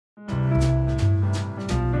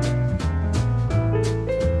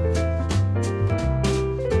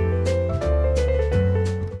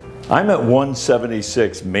I'm at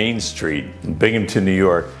 176 Main Street in Binghamton, New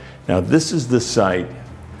York. Now this is the site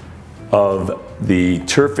of the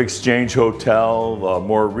Turf Exchange Hotel,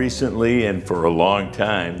 more recently and for a long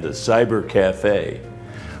time, the Cyber Cafe.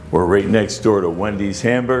 We're right next door to Wendy's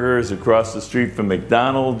Hamburgers, across the street from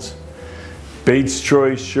McDonald's, Bates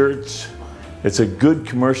Choice Shirts. It's a good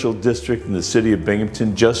commercial district in the city of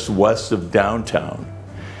Binghamton, just west of downtown.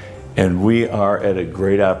 And we are at a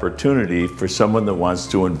great opportunity for someone that wants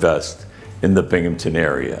to invest in the Binghamton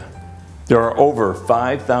area. There are over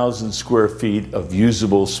 5,000 square feet of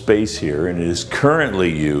usable space here, and it is currently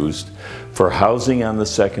used for housing on the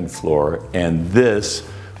second floor, and this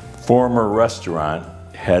former restaurant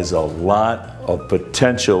has a lot of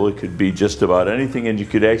potential. It could be just about anything, and you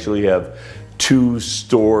could actually have 2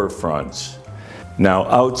 storefronts. Now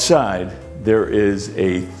outside, there is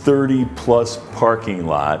a 30-plus parking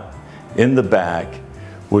lot in the back,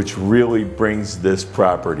 which really brings this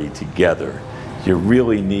property together. You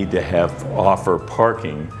really need to offer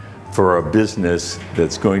parking for a business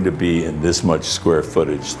that's going to be in this much square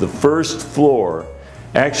footage. The first floor,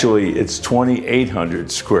 actually it's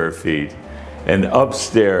 2,800 square feet, and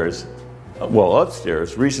upstairs,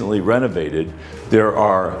 recently renovated, there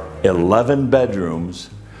are 11 bedrooms.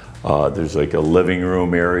 There's like a living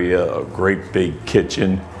room area, a great big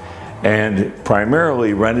kitchen, and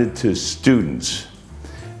primarily rented to students.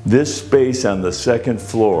 This space on the second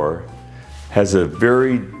floor has a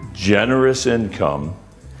very generous income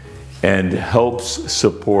and helps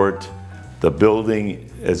support the building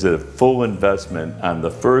as a full investment. On the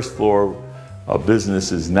first floor, a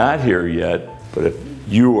business is not here yet, but if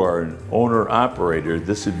you are an owner-operator,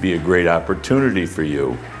 this would be a great opportunity for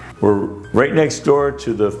you. We're right next door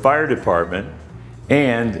to the fire department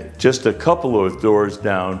and just a couple of doors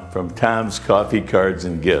down from Tom's Coffee, Cards,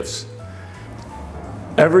 and Gifts.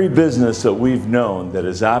 Every business that we've known that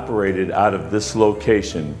has operated out of this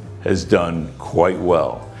location has done quite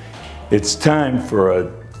well. It's time for a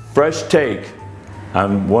fresh take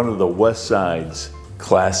on one of the West Side's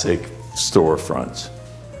classic storefronts.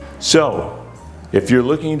 So, if you're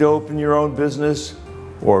looking to open your own business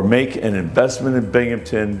or make an investment in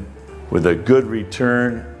Binghamton with a good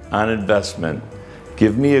return on investment,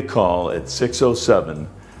 give me a call at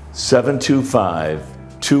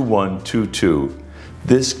 607-725-2122.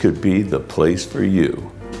 This could be the place for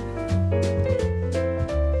you.